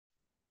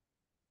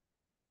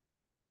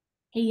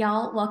Hey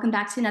y'all, welcome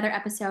back to another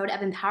episode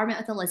of Empowerment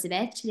with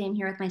Elizabeth. Today I'm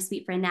here with my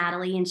sweet friend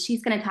Natalie, and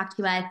she's going to talk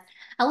to us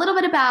a little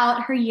bit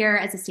about her year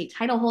as a state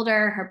title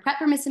holder, her prep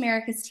for Miss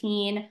America's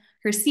teen,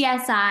 her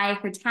CSI,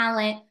 her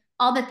talent,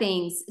 all the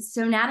things.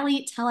 So,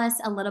 Natalie, tell us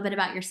a little bit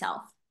about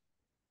yourself.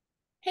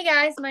 Hey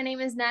guys, my name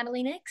is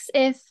Nataleigh Nix.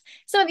 If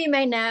some of you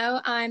may know,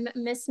 I'm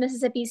Miss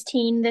Mississippi's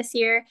teen this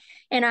year,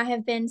 and I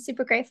have been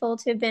super grateful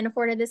to have been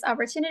afforded this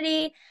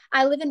opportunity.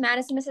 I live in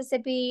Madison,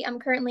 Mississippi. I'm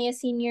currently a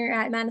senior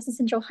at Madison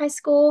Central High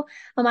School.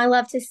 I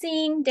love to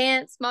sing,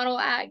 dance, model,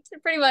 act,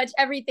 pretty much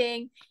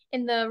everything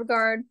in the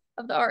regard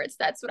of the arts.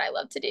 That's what I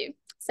love to do.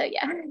 So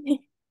yeah.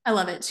 I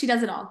love it. She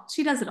does it all.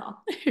 She does it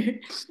all.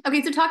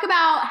 Okay, so talk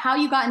about how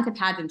you got into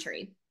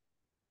pageantry.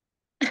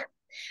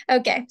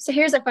 Okay, so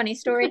here's a funny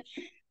story.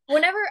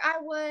 Whenever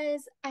I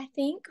was, I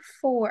think,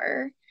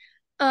 four,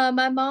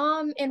 my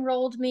mom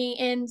enrolled me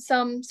in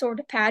some sort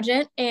of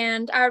pageant,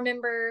 and I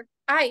remember,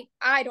 I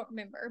don't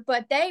remember,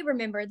 but they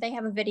remember they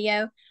have a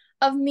video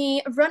of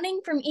me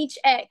running from each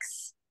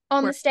X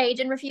on the stage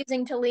and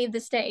refusing to leave the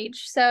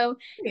stage. So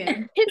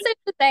Good. it's safe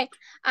to say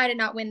I did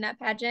not win that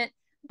pageant.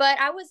 But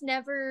I was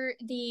never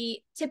the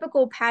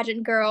typical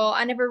pageant girl.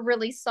 I never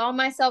really saw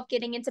myself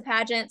getting into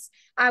pageants.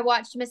 I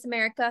watched Miss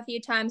America a few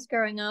times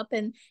growing up,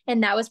 and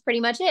that was pretty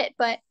much it.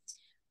 But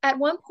at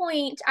one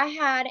point, I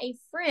had a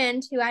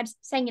friend who I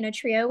sang in a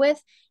trio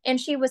with,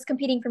 and she was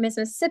competing for Miss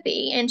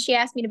Mississippi, and she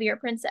asked me to be her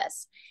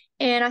princess.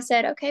 And I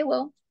said, okay,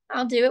 well,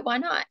 I'll do it. Why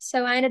not?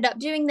 So I ended up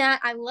doing that.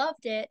 I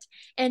loved it.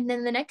 And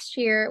then the next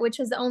year, which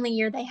was the only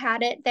year they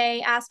had it,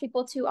 they asked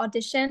people to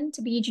audition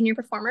to be a junior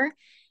performer.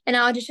 And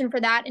I auditioned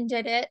for that and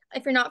did it.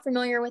 If you're not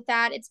familiar with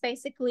that, it's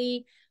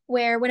basically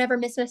where whenever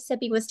Miss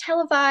Mississippi was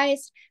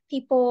televised,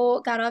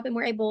 people got up and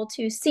were able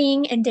to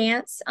sing and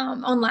dance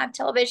on live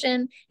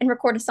television and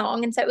record a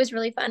song. And so it was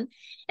really fun.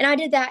 And I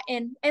did that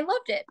and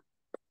loved it.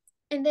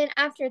 And then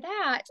after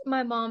that,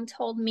 my mom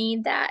told me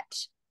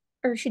that,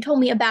 or she told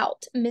me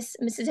about Miss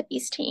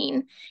Mississippi's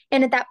teen.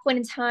 And at that point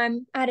in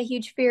time, I had a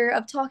huge fear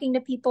of talking to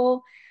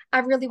people. I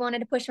really wanted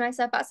to push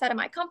myself outside of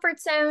my comfort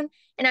zone.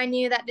 And I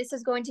knew that this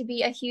was going to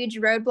be a huge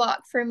roadblock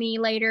for me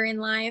later in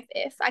life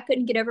if I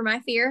couldn't get over my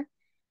fear.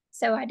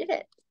 So I did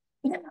it.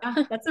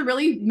 Yeah, that's a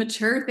really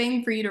mature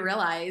thing for you to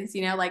realize,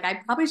 like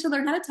I probably should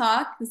learn how to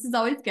talk. This is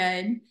always good.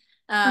 Mhm.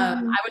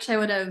 I wish I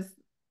would have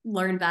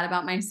learned that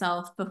about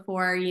myself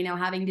before,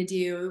 having to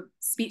do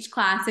speech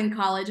class in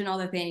college and all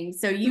the things.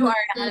 So you Mhm. are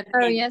ahead of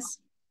Oh, the yes.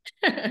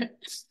 game.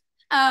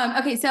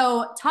 Okay,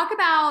 so talk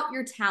about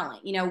your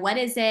talent. What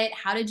is it?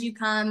 How did you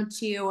come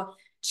to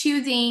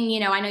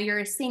choosing? I know you're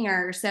a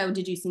singer, so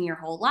did you sing your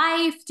whole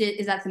life?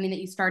 Is that something that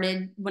you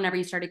started whenever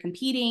you started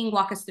competing?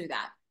 Walk us through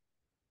that.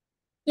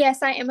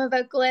 Yes, I am a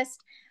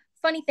vocalist.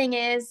 Funny thing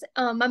is,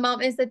 my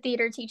mom is the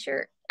theater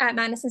teacher at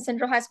Madison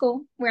Central High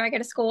School, where I go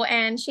to school,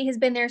 and she has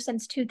been there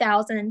since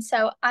 2000.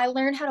 So I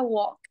learned how to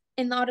walk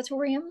in the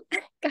auditorium.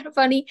 Kind of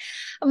funny.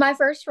 My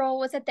first role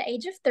was at the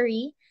age of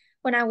 3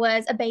 when I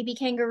was a baby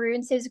kangaroo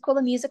in Seussical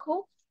the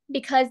Musical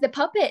because the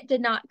puppet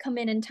did not come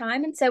in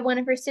time. And so one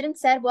of her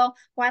students said, well,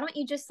 why don't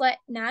you just let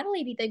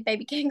Nataleigh be the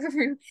baby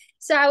kangaroo?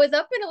 So I was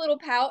up in a little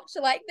pouch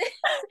like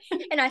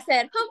this, and I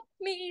said, hump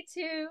me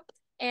too.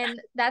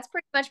 And that's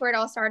pretty much where it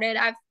all started.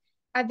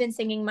 I've been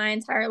singing my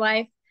entire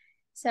life,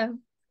 so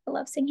I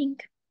love singing.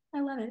 I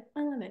love it.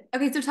 I love it.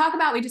 Okay, so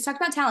we just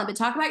talked about talent, but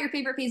talk about your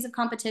favorite phase of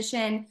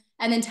competition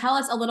and then tell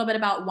us a little bit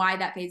about why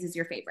that phase is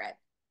your favorite.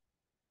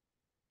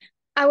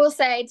 I will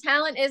say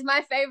talent is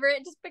my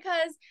favorite just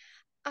because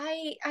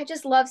I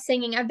just love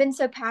singing. I've been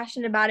so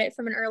passionate about it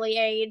from an early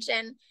age.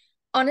 And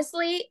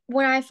honestly,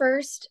 when I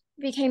first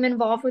became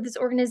involved with this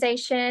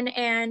organization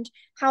and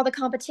how the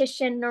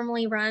competition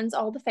normally runs,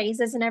 all the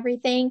phases and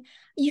everything,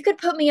 you could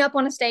put me up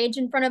on a stage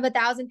in front of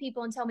 1,000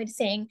 people and tell me to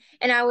sing.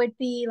 And I would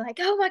be like,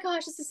 oh my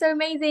gosh, this is so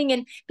amazing.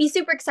 And be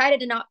super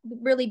excited and not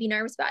really be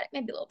nervous about it.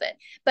 Maybe a little bit,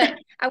 but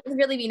I wouldn't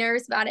really be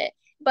nervous about it.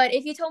 But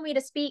if you told me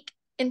to speak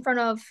in front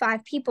of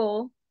 5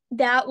 people,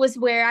 that was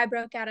where I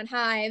broke out in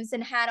hives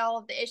and had all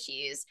of the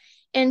issues.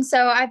 And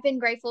so I've been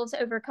grateful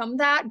to overcome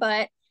that,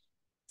 but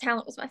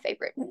talent was my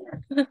favorite.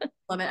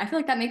 Love it. I feel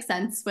like that makes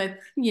sense with,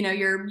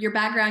 your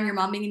background, your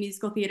mom being a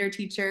musical theater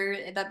teacher.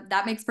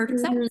 That makes perfect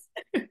Mhm.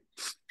 sense.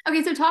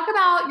 Okay, so talk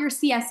about your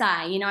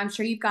CSI. I'm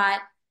sure you've got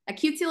a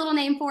cutesy little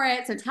name for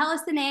it. So tell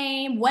us the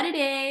name, what it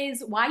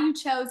is, why you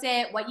chose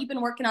it, what you've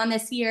been working on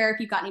this year, if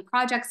you've got any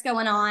projects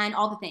going on,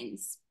 all the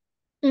things.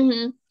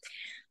 hmm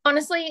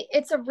Honestly,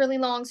 it's a really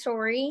long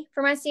story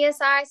for my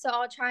CSI, so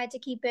I'll try to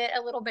keep it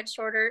a little bit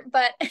shorter.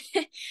 But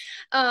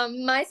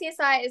my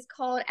CSI is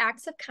called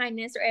Acts of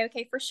Kindness, or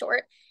AOK for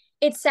short.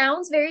 It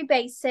sounds very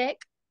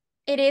basic.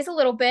 It is a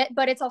little bit,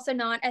 but it's also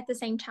not at the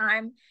same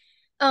time.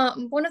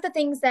 One of the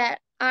things that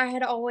I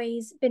had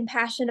always been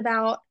passionate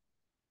about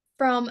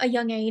from a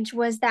young age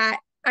was that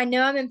I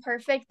know I'm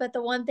imperfect, but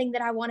the one thing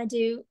that I want to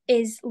do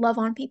is love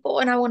on people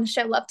and I want to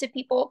show love to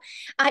people.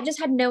 I just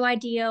had no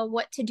idea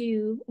what to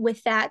do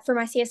with that for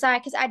my CSI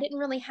because I didn't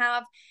really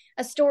have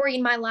a story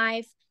in my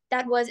life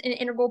that was an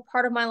integral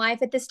part of my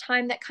life at this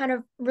time that kind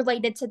of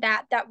related to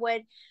that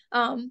would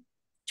um,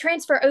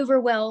 transfer over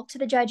well to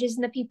the judges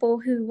and the people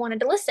who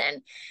wanted to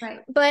listen. Right.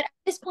 But at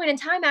this point in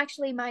time,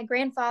 actually, my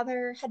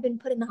grandfather had been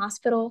put in the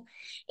hospital,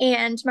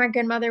 and my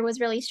grandmother was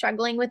really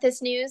struggling with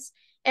this news.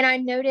 And I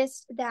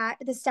noticed that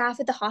the staff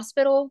at the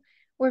hospital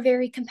were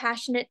very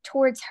compassionate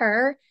towards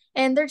her.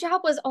 And their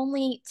job was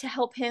only to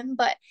help him,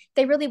 but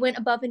they really went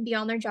above and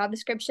beyond their job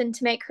description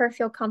to make her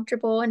feel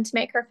comfortable and to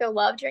make her feel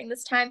loved during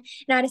this time.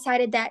 And I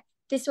decided that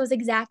this was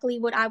exactly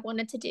what I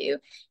wanted to do.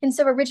 And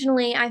so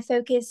originally I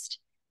focused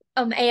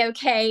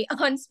AOK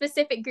on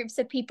specific groups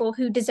of people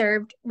who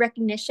deserved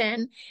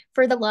recognition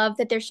for the love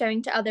that they're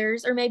showing to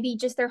others, or maybe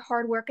just their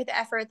hard work or the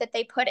effort that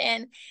they put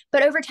in.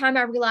 But over time,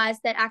 I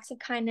realized that acts of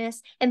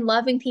kindness and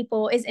loving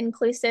people is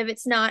inclusive.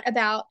 It's not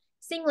about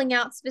singling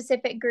out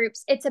specific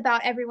groups, it's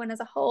about everyone as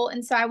a whole.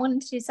 And so I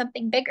wanted to do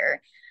something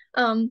bigger.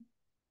 And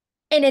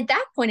at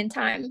that point in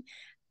time,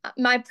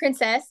 my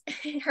princess,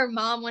 her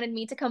mom wanted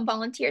me to come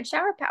volunteer at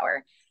Shower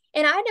Power.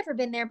 And I'd never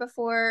been there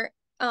before.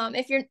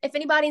 If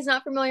anybody's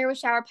not familiar with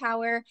Shower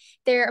Power,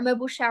 they're a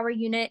mobile shower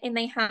unit, and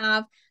they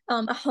have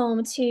a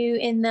home too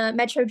in the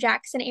Metro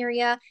Jackson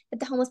area that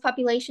the homeless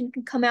population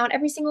can come out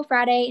every single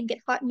Friday and get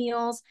hot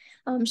meals,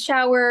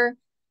 shower,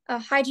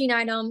 hygiene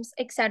items,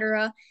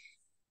 etc.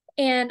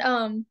 And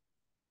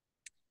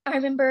I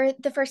remember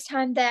the first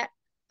time that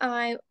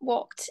I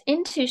walked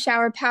into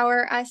Shower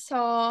Power, I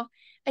saw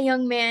a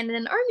young man in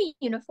an army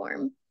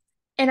uniform.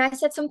 And I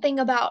said something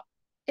about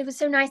it was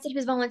so nice that he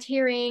was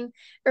volunteering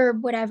or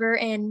whatever.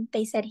 And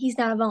they said, he's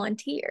not a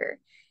volunteer.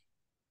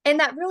 And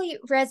that really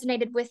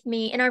resonated with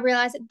me. And I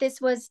realized that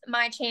this was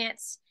my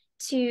chance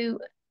to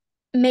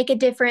make a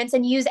difference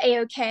and use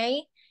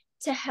AOK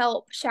to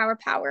help Shower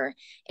Power.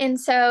 And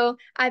so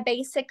I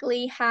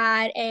basically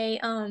had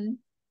an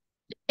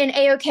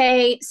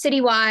AOK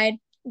citywide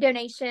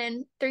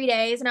donation 3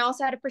 days. And I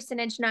also had a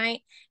percentage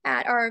night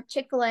at our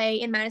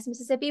Chick-fil-A in Madison,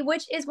 Mississippi,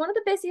 which is one of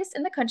the busiest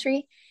in the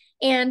country.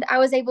 And I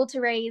was able to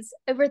raise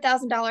over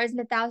 $1,000 and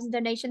 1,000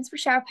 donations for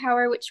Shower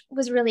Power, which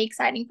was really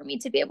exciting for me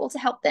to be able to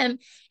help them.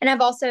 And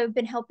I've also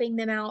been helping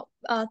them out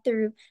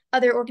through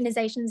other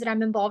organizations that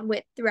I'm involved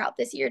with throughout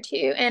this year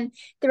too. And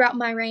throughout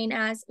my reign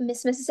as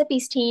Miss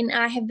Mississippi's teen,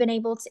 I have been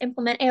able to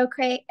implement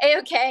AOK,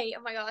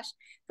 oh my gosh,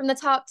 from the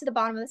top to the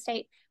bottom of the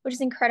state, which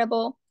is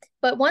incredible.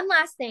 But one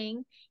last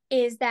thing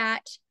is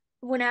that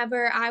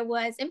whenever I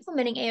was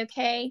implementing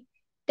AOK,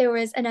 there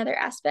was another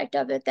aspect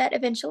of it that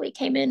eventually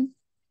came in,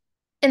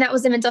 and that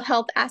was the mental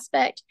health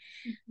aspect.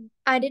 Mm-hmm.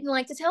 I didn't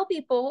like to tell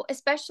people,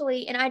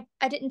 especially, and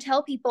I didn't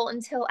tell people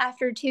until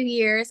after 2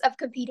 years of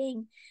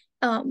competing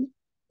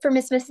for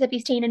Miss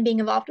Mississippi's teen and being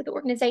involved with the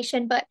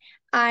organization. But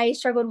I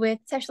struggled with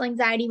social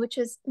anxiety, which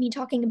was me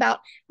talking about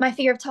my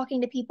fear of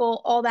talking to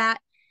people, all that.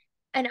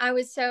 And I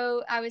was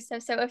so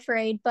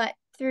afraid. But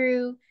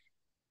through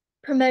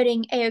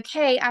promoting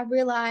AOK, I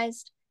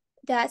realized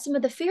that some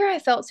of the fear I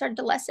felt started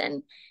to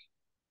lessen.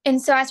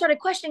 And so I started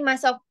questioning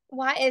myself,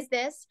 why is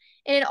this?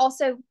 And it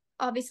also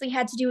obviously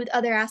had to do with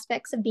other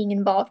aspects of being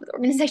involved with the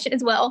organization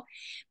as well.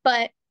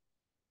 But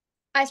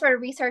I started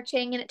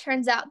researching, and it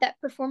turns out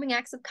that performing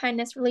acts of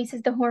kindness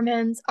releases the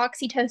hormones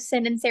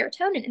oxytocin and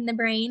serotonin in the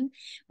brain,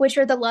 which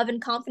are the love and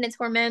confidence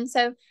hormones.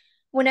 So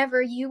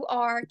whenever you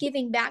are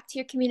giving back to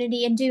your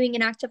community and doing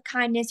an act of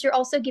kindness, you're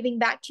also giving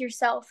back to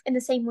yourself in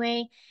the same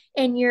way.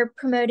 And you're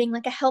promoting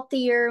like a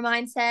healthier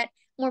mindset,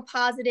 more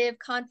positive,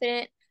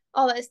 confident,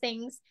 all those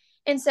things.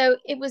 And so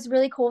it was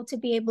really cool to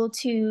be able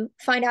to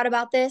find out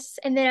about this.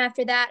 And then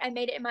after that, I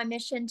made it my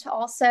mission to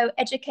also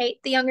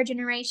educate the younger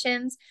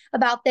generations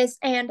about this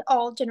and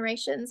all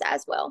generations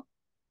as well.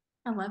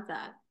 I love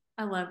that.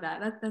 I love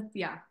that.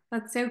 Yeah,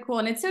 that's so cool.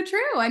 And it's so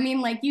true. I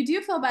mean, like you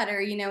do feel better,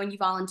 when you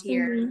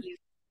volunteer, Mm-hmm. you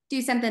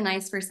do something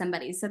nice for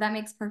somebody. So that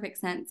makes perfect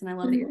sense. And I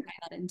love that you're tying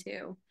that in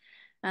too.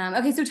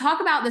 Okay, so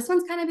talk about this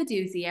one's kind of a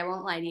doozy. I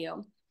won't lie to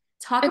you.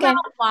 Talk Okay.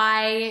 about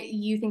why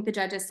you think the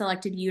judges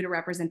selected you to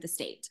represent the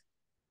state.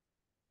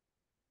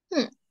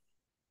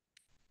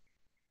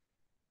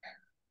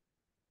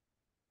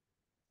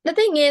 The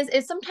thing is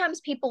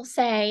sometimes people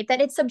say that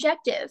it's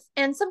subjective,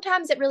 and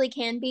sometimes it really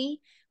can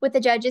be with the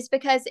judges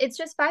because it's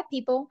just 5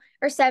 people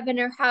or 7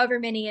 or however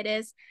many it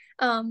is.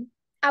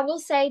 I will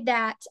say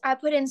that I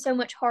put in so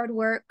much hard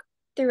work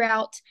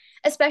throughout,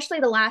 especially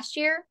the last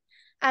year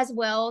as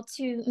well,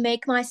 to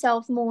make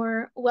myself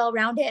more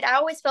well-rounded. I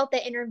always felt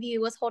that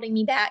interview was holding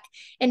me back,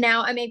 and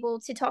now I'm able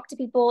to talk to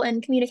people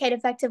and communicate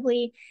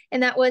effectively,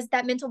 and that was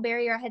that mental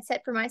barrier I had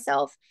set for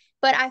myself.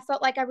 But I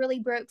felt like I really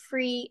broke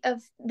free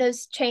of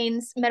those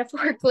chains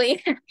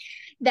metaphorically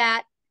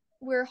that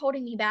were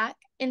holding me back.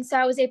 And so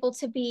I was able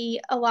to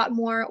be a lot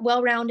more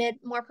well-rounded,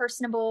 more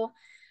personable.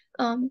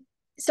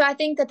 So I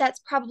think that that's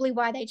probably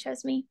why they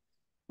chose me.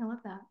 I love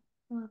that.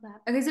 I love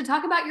that. Okay, so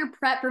talk about your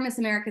prep for Miss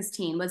America's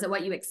teen. Was it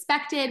what you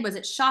expected? Was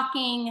it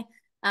shocking?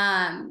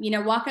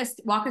 Walk us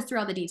through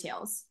all the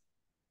details.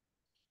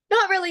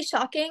 Not really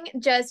shocking,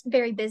 just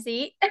very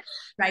busy.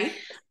 Right.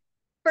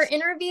 For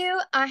interview,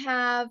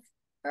 I've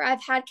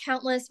had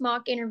countless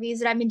mock interviews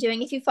that I've been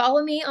doing. If you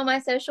follow me on my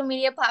social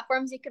media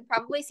platforms, you could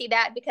probably see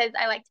that because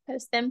I like to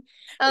post them.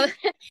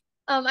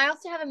 I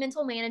also have a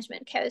mental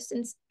management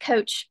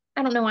coach.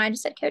 I don't know why I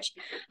just said coach.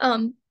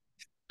 Um,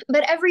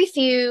 but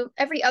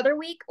every other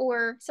week,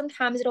 or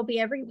sometimes it'll be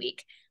every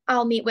week,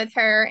 I'll meet with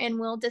her and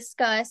we'll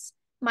discuss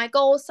my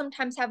goals.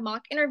 Sometimes have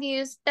mock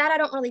interviews that I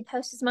don't really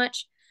post as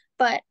much,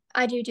 but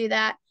I do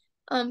that.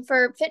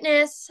 For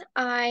fitness,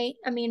 I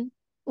mean,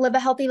 live a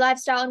healthy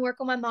lifestyle and work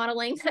on my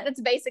modeling.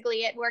 That's basically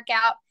it.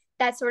 Workout,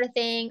 that sort of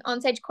thing.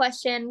 On stage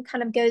question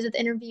kind of goes with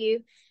interview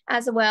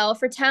as well.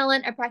 For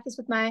talent, I practice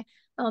with my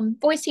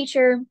voice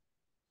teacher,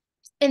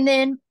 and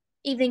then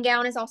evening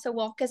gown is also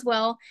walk as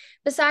well.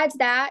 Besides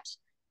that,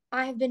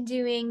 I have been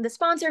doing the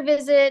sponsor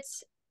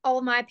visits, all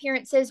of my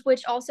appearances,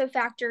 which also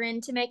factor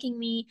into making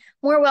me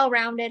more well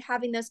rounded,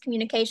 having those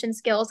communication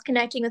skills,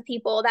 connecting with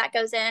people, that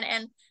goes in,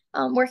 and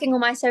working on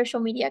my social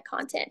media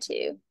content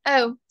too.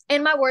 Oh,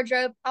 and my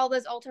wardrobe, all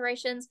those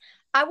alterations.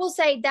 I will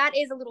say that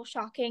is a little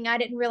shocking. I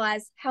didn't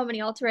realize how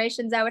many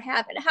alterations I would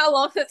have and how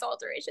long those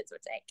alterations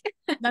would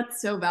take.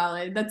 That's so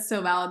valid. That's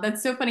so valid.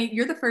 That's so funny.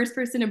 You're the first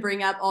person to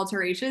bring up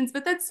alterations,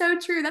 but that's so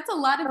true. That's a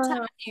lot of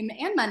time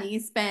and money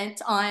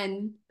spent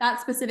on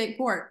that specific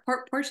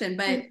portion.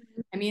 But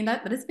I mean,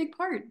 that is a big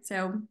part.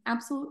 So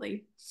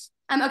absolutely.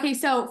 Okay,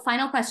 so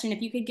final question.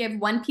 If you could give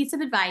one piece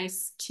of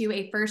advice to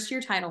a first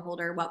year title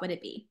holder, what would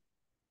it be?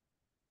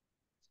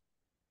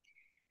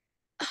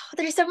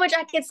 There's so much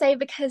I could say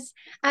because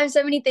I have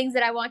so many things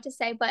that I want to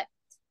say, but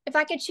if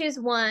I could choose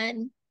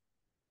one,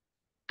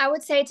 I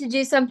would say to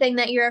do something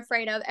that you're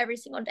afraid of every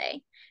single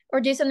day, or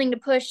do something to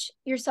push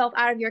yourself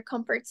out of your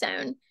comfort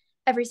zone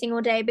every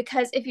single day.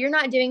 Because if you're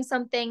not doing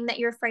something that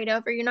you're afraid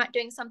of, or you're not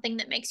doing something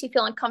that makes you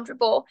feel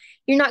uncomfortable,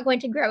 you're not going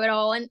to grow at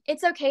all. And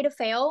it's okay to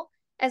fail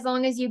as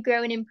long as you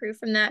grow and improve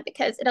from that,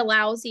 because it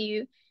allows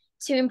you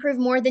to improve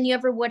more than you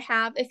ever would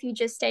have if you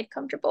just stayed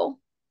comfortable.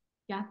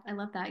 Yeah, I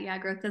love that. Yeah,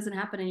 growth doesn't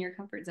happen in your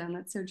comfort zone.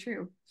 That's so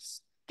true.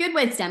 Good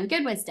wisdom.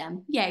 Good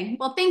wisdom. Yay.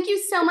 Well, thank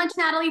you so much,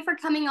 Nataleigh, for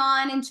coming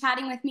on and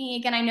chatting with me.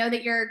 Again, I know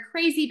that you're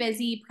crazy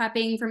busy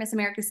prepping for Miss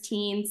America's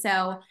Teen.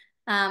 So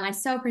I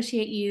so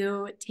appreciate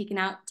you taking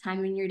out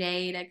time in your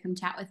day to come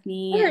chat with Of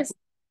me. And course.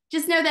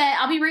 just know that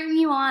I'll be rooting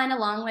you on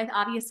along with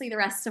obviously the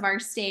rest of our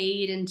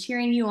state and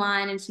cheering you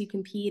on as you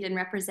compete and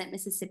represent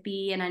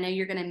Mississippi. And I know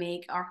you're going to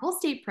make our whole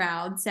state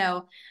proud.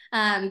 So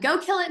go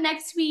kill it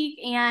next week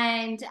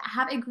and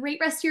have a great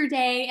rest of your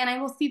day. And I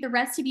will see the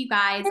rest of you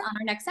guys on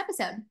our next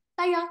episode.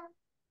 Bye, y'all.